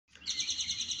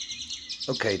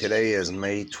Okay, today is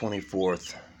May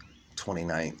 24th,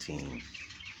 2019.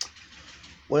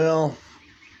 Well,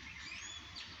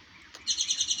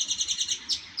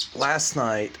 last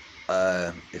night,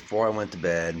 before I went to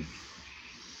bed,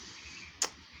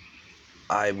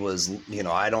 I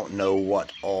don't know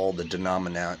what all the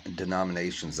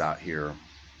denominations out here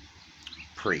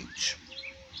preach.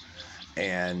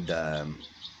 And I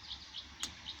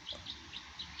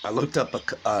looked up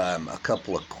a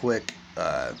couple of quick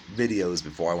videos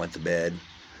before I went to bed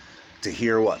to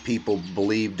hear what people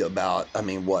believed about,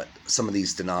 what some of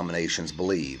these denominations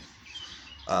believe.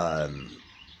 Um,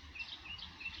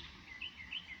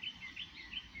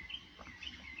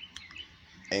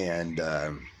 and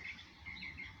I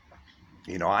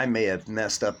may have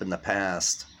messed up in the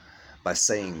past by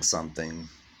saying something.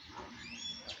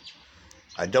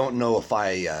 I don't know if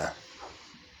I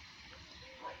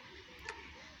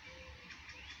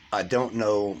don't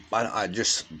know. I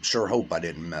just sure hope I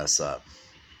didn't mess up.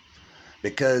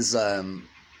 Because,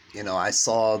 I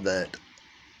saw that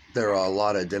there are a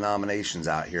lot of denominations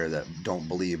out here that don't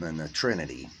believe in the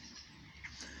Trinity.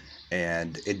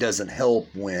 And it doesn't help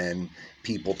when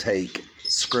people take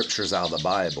scriptures out of the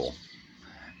Bible.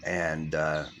 And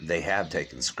they have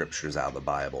taken scriptures out of the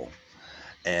Bible.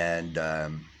 And I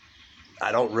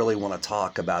don't really want to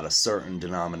talk about a certain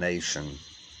denomination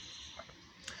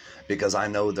because I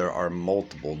know there are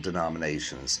multiple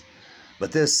denominations.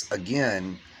 But this,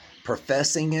 again,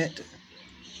 professing it,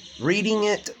 reading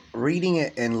it,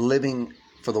 and living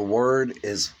for the Word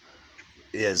is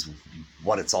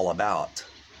what it's all about.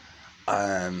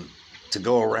 To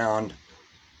go around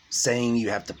saying you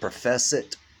have to profess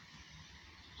it,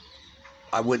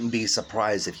 I wouldn't be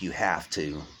surprised if you have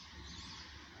to.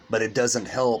 But it doesn't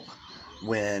help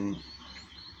when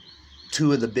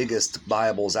two of the biggest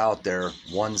Bibles out there,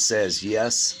 one says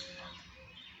yes.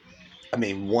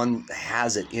 One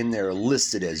has it in there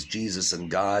listed as Jesus and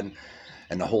God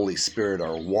and the Holy Spirit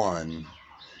are one,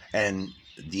 and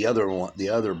the other one, the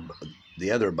other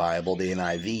Bible, the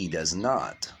NIV, does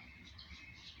not.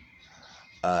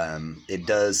 It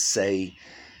does say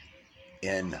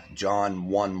in John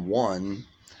 1:1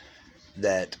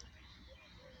 that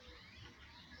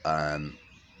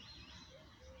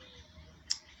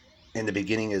in the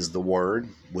beginning is the Word,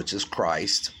 which is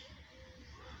Christ.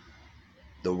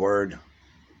 The Word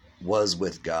was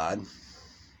with God,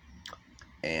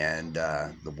 and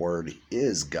the Word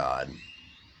is God.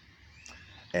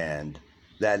 And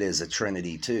that is a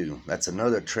Trinity too. That's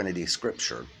another Trinity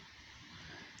scripture.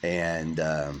 And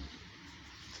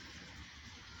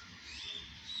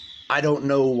I don't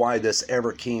know why this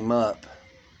ever came up,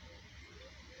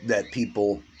 that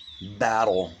people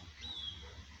battle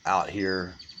out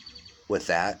here with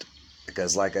that.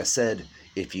 Because like I said,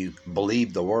 if you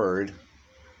believe the Word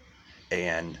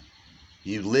and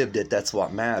you lived it, that's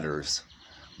what matters.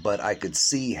 But I could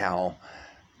see how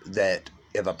that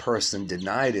if a person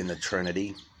denied in the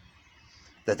Trinity,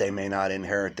 that they may not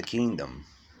inherit the kingdom.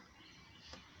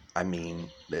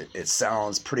 It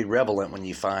sounds pretty relevant when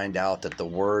you find out that the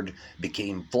Word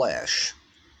became flesh,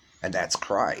 and that's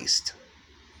Christ.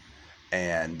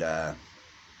 And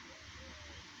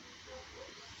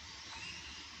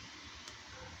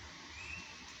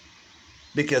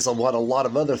because of what a lot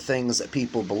of other things that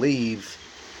people believe,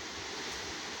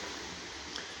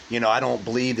 I don't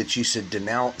believe that you should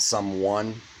denounce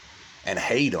someone and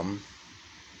hate them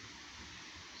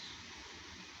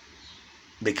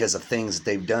because of things that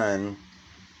they've done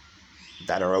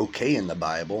that are okay in the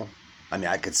Bible.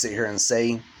 I could sit here and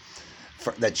say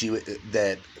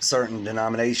that certain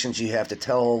denominations, you have to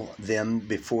tell them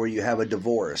before you have a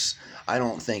divorce. I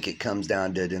don't think it comes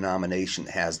down to a denomination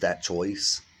that has that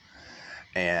choice.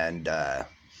 And I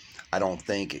don't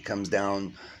think it comes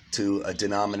down to a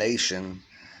denomination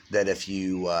that if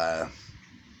you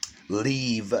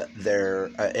leave their,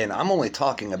 and I'm only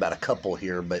talking about a couple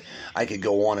here, but I could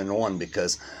go on and on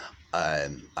because I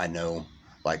know,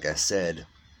 like I said,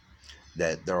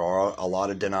 that there are a lot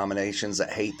of denominations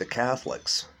that hate the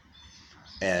Catholics,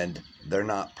 and they're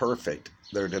not perfect.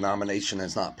 Their denomination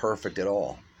is not perfect at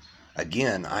all.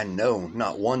 Again, I know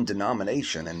not one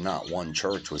denomination and not one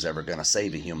church was ever going to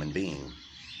save a human being.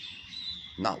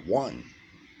 Not one.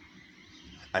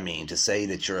 To say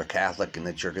that you're a Catholic and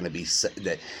that you're going to be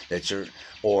that you're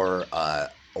or a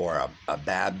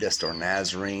Baptist or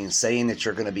Nazarene, saying that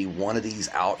you're going to be one of these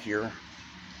out here,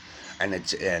 and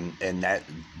it's and that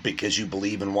because you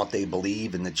believe in what they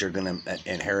believe and that you're going to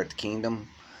inherit the kingdom,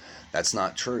 that's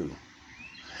not true.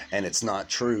 And it's not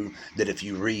true that if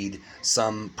you read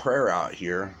some prayer out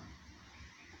here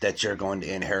that you're going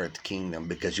to inherit the kingdom,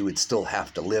 because you would still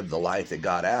have to live the life that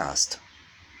God asked.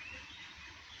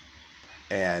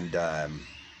 And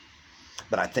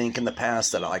but I think in the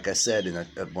past that, like I said,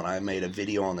 when I made a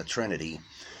video on the Trinity,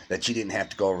 that you didn't have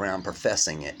to go around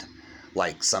professing it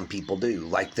like some people do,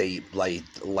 like they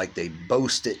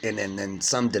boast it, and then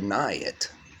some deny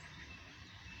it.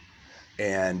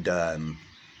 And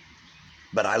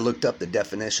but I looked up the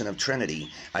definition of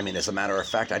Trinity. I mean, as a matter of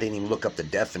fact, I didn't even look up the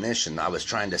definition. I was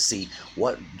trying to see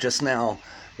what, just now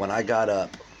when I got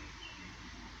up,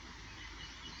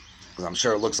 because I'm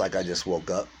sure it looks like I just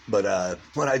woke up, but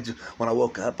when I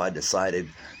woke up, I decided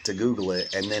to Google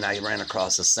it, and then I ran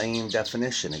across the same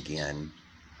definition again.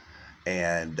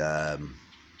 And the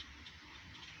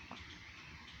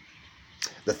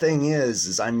thing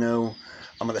is I know,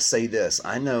 I'm going to say this,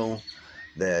 I know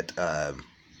that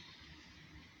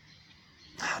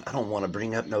I don't want to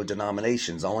bring up no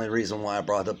denominations. The only reason why I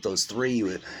brought up those three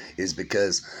is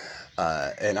because,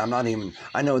 and I'm not even,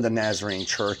 I know the Nazarene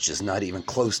Church is not even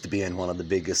close to being one of the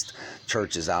biggest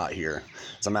churches out here.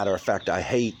 As a matter of fact, I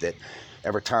hate that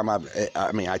every time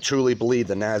I truly believe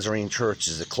the Nazarene Church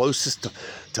is the closest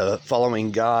to following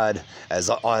God as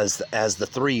the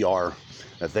three are.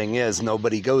 The thing is,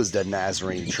 nobody goes to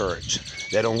Nazarene Church.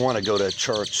 They don't want to go to a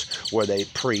church where they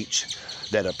preach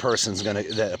that a person's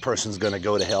gonna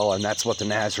go to hell, and that's what the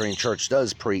Nazarene Church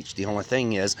does preach. The only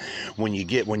thing is, when you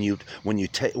give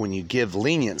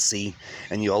leniency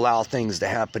and you allow things to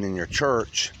happen in your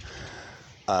church,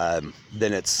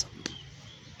 then it's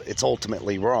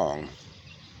ultimately wrong.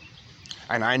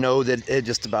 And I know that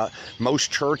just about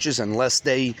most churches, unless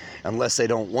they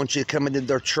don't want you to come into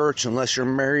their church, unless you're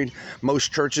married,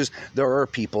 most churches, there are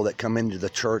people that come into the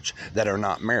church that are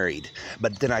not married.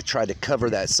 But then I tried to cover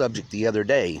that subject the other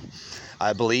day.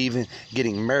 I believe in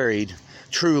getting married,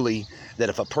 truly, that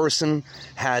if a person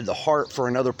had the heart for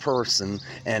another person,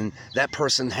 and that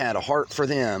person had a heart for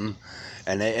them,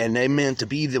 and they meant to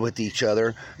be with each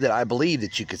other, that I believe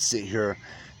that you could sit here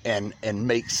and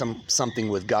make something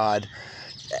with God.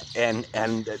 And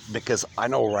because I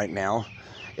know right now,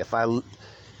 if I don't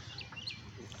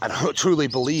truly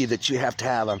believe that you have to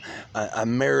have a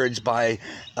marriage by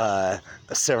a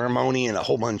ceremony and a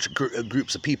whole bunch of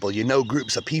groups of people. You know,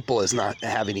 groups of people does not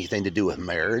have anything to do with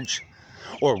marriage.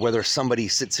 Or whether somebody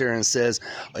sits here and says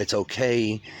it's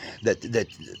okay that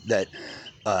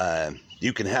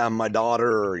you can have my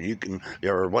daughter, or you can,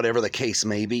 or whatever the case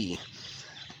may be.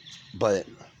 But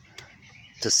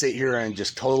to sit here and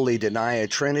just totally deny a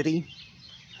Trinity,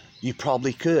 you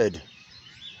probably could.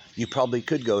 You probably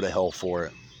could go to hell for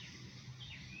it.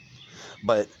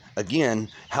 But again,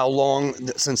 how long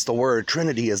since the word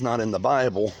Trinity is not in the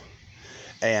Bible,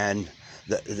 and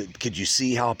could you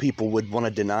see how people would want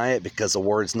to deny it because the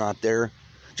word's not there?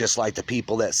 Just like the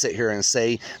people that sit here and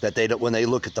say that they don't, when they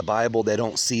look at the Bible, they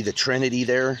don't see the Trinity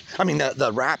there. I mean,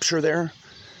 the rapture there.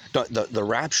 The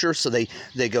rapture, so they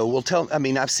go, well,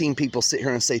 I've seen people sit here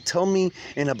and say, tell me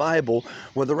in the Bible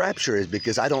where the rapture is,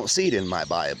 because I don't see it in my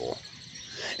Bible.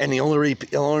 And the only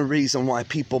reason why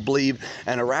people believe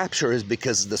in a rapture is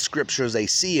because of the scriptures they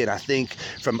see. And I think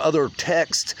from other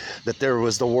texts that there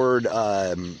was the word,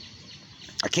 I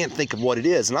can't think of what it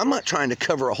is. And I'm not trying to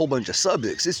cover a whole bunch of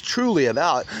subjects. It's truly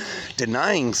about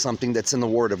denying something that's in the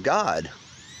Word of God.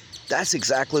 That's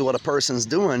exactly what a person's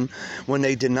doing when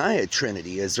they deny a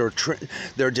Trinity, is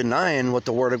they're denying what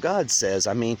the Word of God says.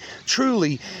 I mean,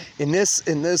 truly, in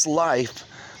this life,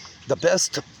 the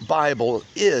best Bible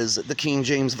is the King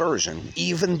James Version,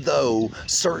 even though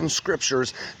certain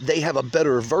scriptures, they have a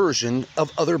better version of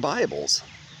other Bibles.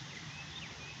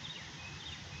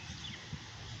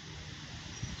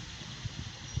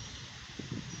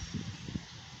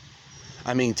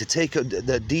 I mean, to take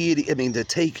the deity, to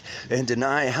take and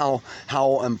deny how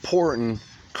important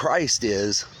Christ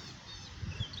is,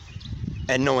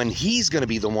 and knowing He's going to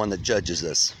be the one that judges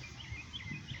us.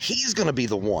 He's going to be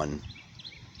the one.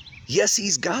 Yes,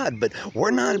 He's God, but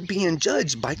we're not being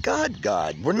judged by God.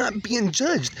 We're not being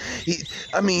judged.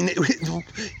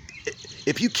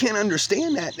 If you can't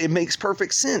understand that, it makes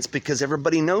perfect sense, because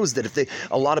everybody knows that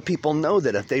a lot of people know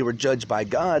that if they were judged by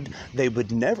God, they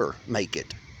would never make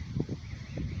it.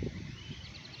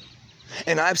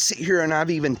 And I've sit here and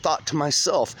I've even thought to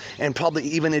myself, and probably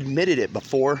even admitted it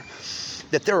before,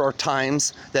 that there are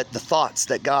times that the thoughts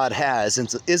that God has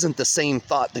isn't the same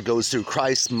thought that goes through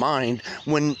Christ's mind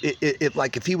when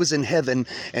like if He was in heaven,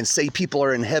 and say people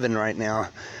are in heaven right now.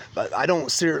 But I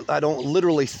don't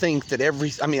literally think that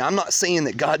I'm not saying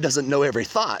that God doesn't know every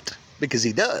thought, because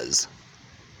He does.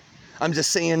 I'm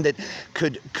just saying that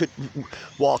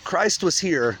while Christ was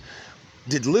here,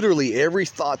 did literally every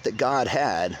thought that God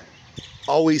had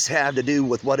always have to do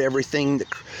with what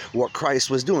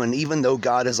Christ was doing, even though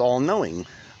God is all-knowing?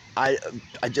 I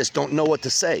I just don't know what to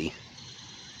say.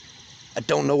 I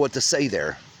don't know what to say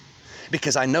there,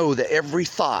 because I know that every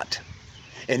thought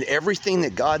and everything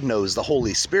that God knows, the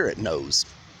Holy Spirit knows.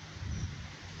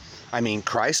 I mean,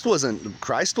 Christ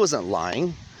wasn't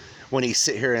lying when he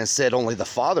sit here and said only the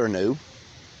Father knew.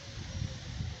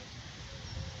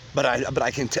 But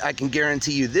I can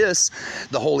guarantee you this: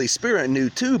 the Holy Spirit knew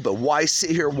too. But why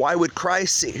sit here? Why would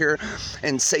Christ sit here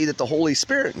and say that the Holy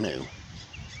Spirit knew?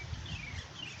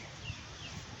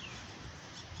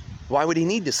 Why would he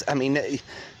need to? I mean,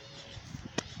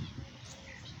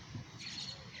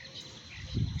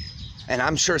 and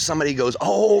I'm sure somebody goes,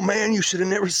 "Oh man, you should have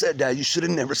never said that. You should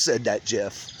have never said that,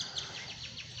 Jeff."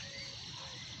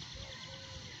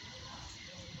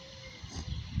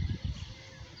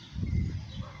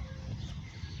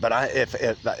 But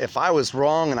if I was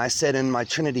wrong and I said in my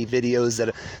Trinity videos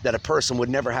that a person would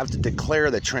never have to declare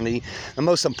the Trinity, the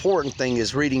most important thing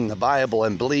is reading the Bible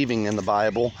and believing in the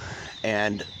Bible,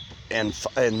 and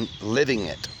living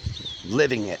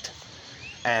it.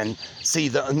 And see,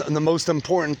 the most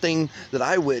important thing that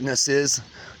I witness is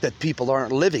that people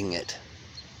aren't living it.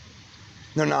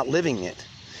 They're not living it.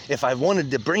 If I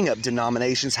wanted to bring up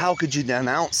denominations, how could you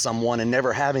denounce someone and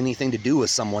never have anything to do with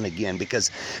someone again?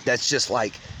 Because that's just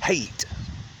like hate.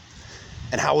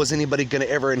 And how is anybody going to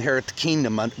ever inherit the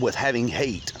kingdom with having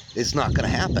hate? It's not going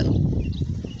to happen.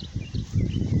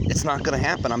 It's not going to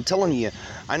happen. I'm telling you,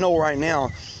 I know right now,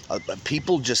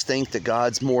 people just think that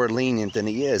God's more lenient than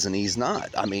he is, and he's not.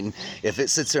 I mean, if it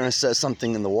sits there and says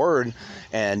something in the Word,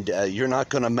 and you're not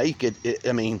going to make it,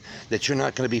 I mean, that you're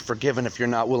not going to be forgiven if you're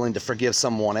not willing to forgive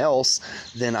someone else,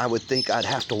 then I would think I'd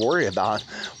have to worry about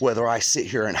whether I sit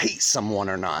here and hate someone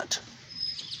or not.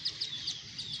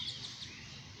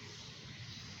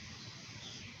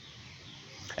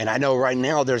 And I know right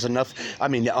now there's enough, I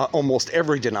mean, almost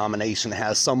every denomination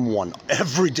has someone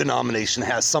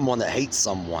that hates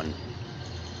someone,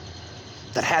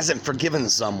 that hasn't forgiven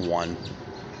someone.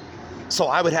 So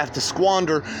I would have to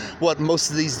squander what most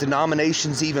of these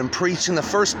denominations even preach in the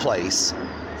first place.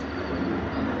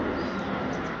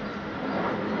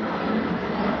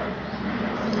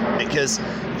 Because,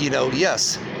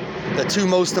 yes, the two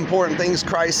most important things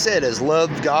Christ said is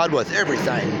love God with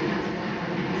everything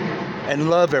and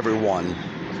love everyone.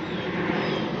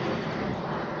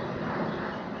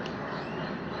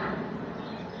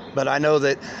 But I know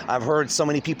that I've heard so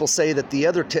many people say that the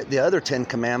other 10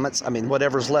 commandments, I mean,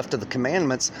 whatever's left of the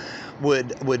commandments,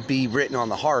 would be written on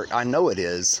the heart. I know it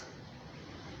is.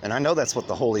 And I know that's what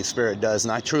the Holy Spirit does,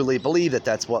 and I truly believe that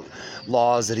that's what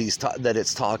laws that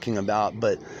it's talking about.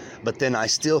 But then I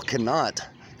still cannot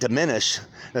diminish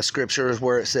the scriptures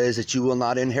where it says that you will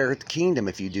not inherit the kingdom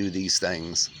if you do these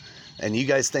things. And you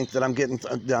guys think that I'm getting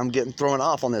thrown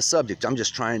off on this subject. I'm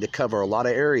just trying to cover a lot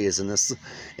of areas in this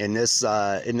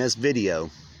video.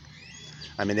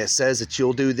 I mean, it says that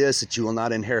you'll do this, that you will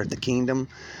not inherit the kingdom.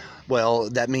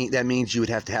 Well, that means you would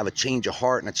have to have a change of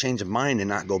heart and a change of mind and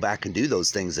not go back and do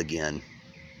those things again.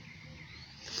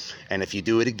 And if you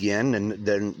do it again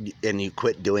and you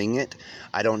quit doing it,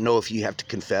 I don't know if you have to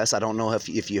confess. I don't know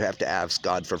if you have to ask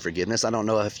God for forgiveness. I don't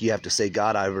know if you have to say,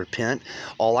 God, I repent.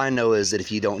 All I know is that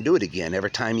if you don't do it again, every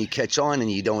time you catch on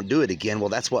and you don't do it again, well,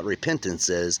 that's what repentance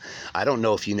is. I don't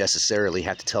know if you necessarily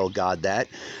have to tell God that.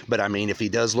 But I mean, if he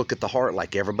does look at the heart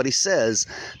like everybody says,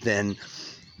 then,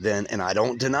 and I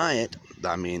don't deny it.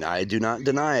 I mean, I do not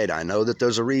deny it. I know that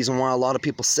there's a reason why a lot of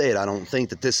people say it. I don't think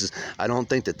that this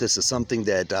is something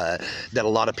that a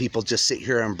lot of people just sit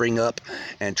here and bring up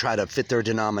and try to fit their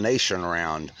denomination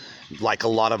around, like a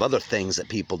lot of other things that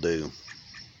people do.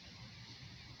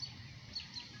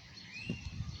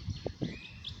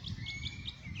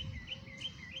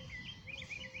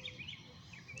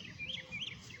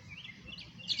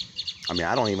 I mean,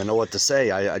 I don't even know what to say.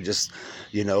 I just,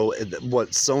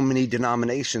 what so many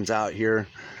denominations out here,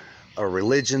 or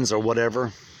religions or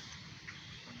whatever,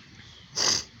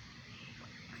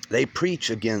 they preach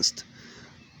against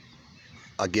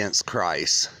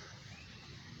Christ,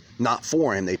 not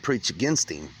for him. They preach against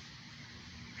him.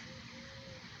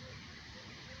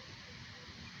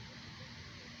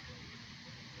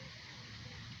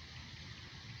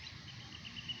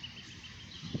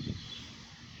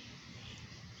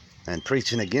 And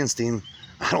preaching against him,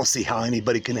 I don't see how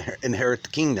anybody can inherit the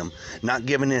kingdom. Not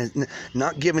giving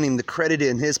him the credit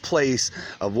in his place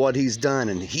of what he's done,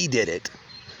 and he did it.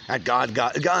 God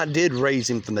did raise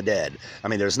him from the dead. I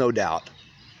mean, there's no doubt.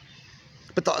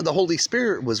 But the Holy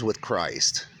Spirit was with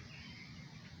Christ.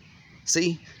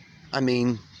 See? I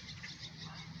mean,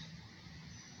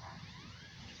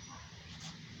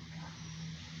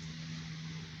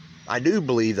 I do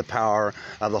believe the power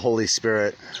of the Holy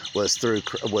Spirit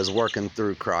was working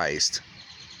through Christ.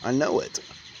 I know it.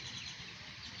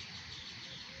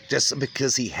 Just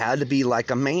because he had to be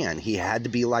like a man. He had to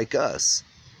be like us.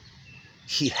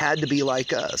 He had to be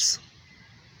like us.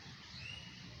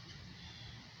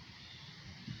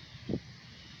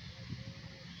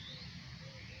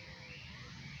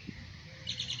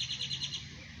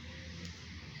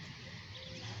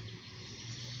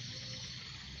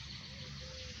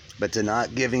 But to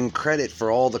not give him credit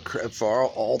for all the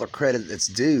credit that's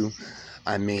due,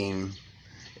 I mean,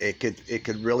 it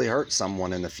could really hurt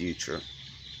someone in the future.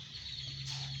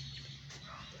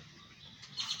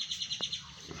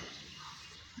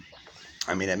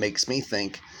 I mean, it makes me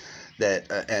think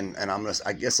that, and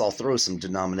I guess I'll throw some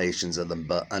denominations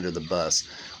under the bus.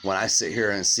 When I sit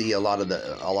here and see a lot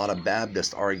of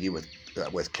Baptists argue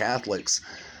with Catholics,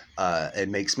 it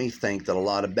makes me think that a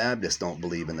lot of Baptists don't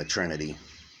believe in the Trinity.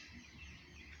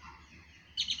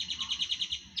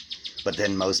 But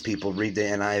then most people read the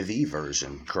NIV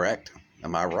version, correct?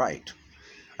 Am I right?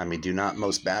 I mean, do not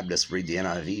most Baptists read the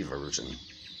NIV version?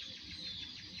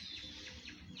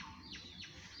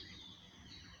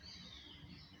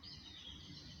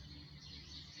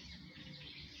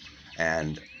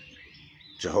 And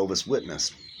Jehovah's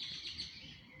Witness.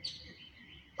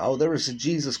 Oh, there was a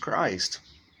Jesus Christ,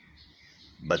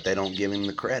 but they don't give him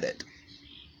the credit.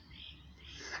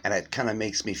 And it kind of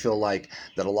makes me feel like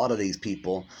that a lot of these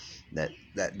people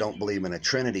that don't believe in a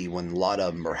Trinity, when a lot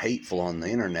of them are hateful on the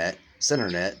internet,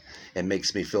 it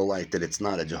makes me feel like that it's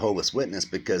not a Jehovah's Witness,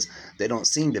 because they don't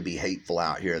seem to be hateful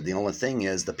out here. The only thing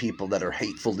is the people that are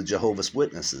hateful to Jehovah's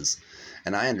Witnesses.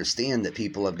 And I understand that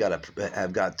people have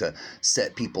got to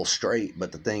set people straight,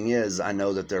 but the thing is, I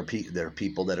know that there are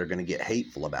people that are going to get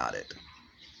hateful about it.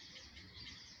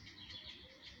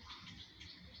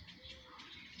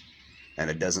 And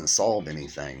it doesn't solve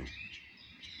anything.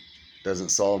 Doesn't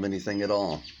solve anything at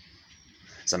all.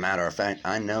 As a matter of fact,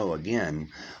 I know again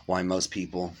why most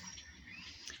people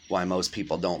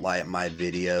don't like my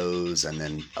videos, and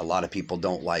then a lot of people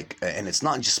don't like, and it's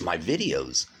not just my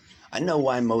videos. I know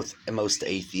why most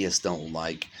atheists don't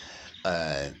like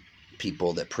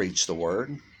people that preach the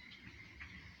word,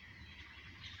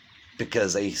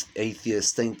 because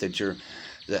atheists think that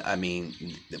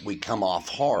that we come off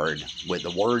hard with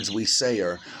the words we say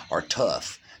are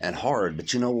tough and hard.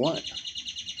 But you know what?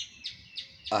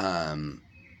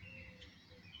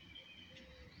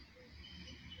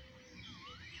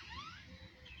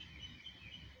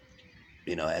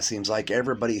 You know, it seems like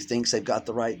everybody thinks they've got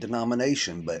the right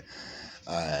denomination, but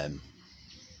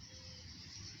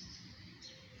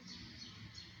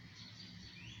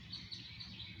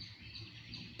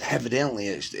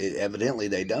evidently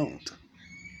they don't.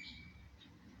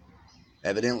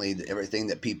 Evidently, everything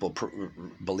that people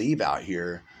believe out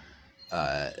here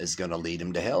is going to lead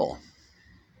them to hell.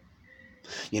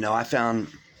 You know, I found,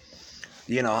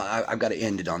 I've got to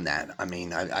end it on that. I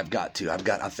mean, I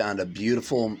found a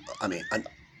beautiful,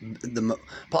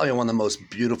 probably one of the most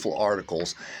beautiful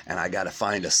articles, and I got to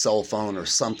find a cell phone or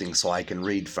something so I can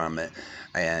read from it.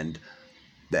 And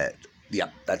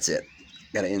that's it.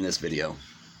 Got to end this video.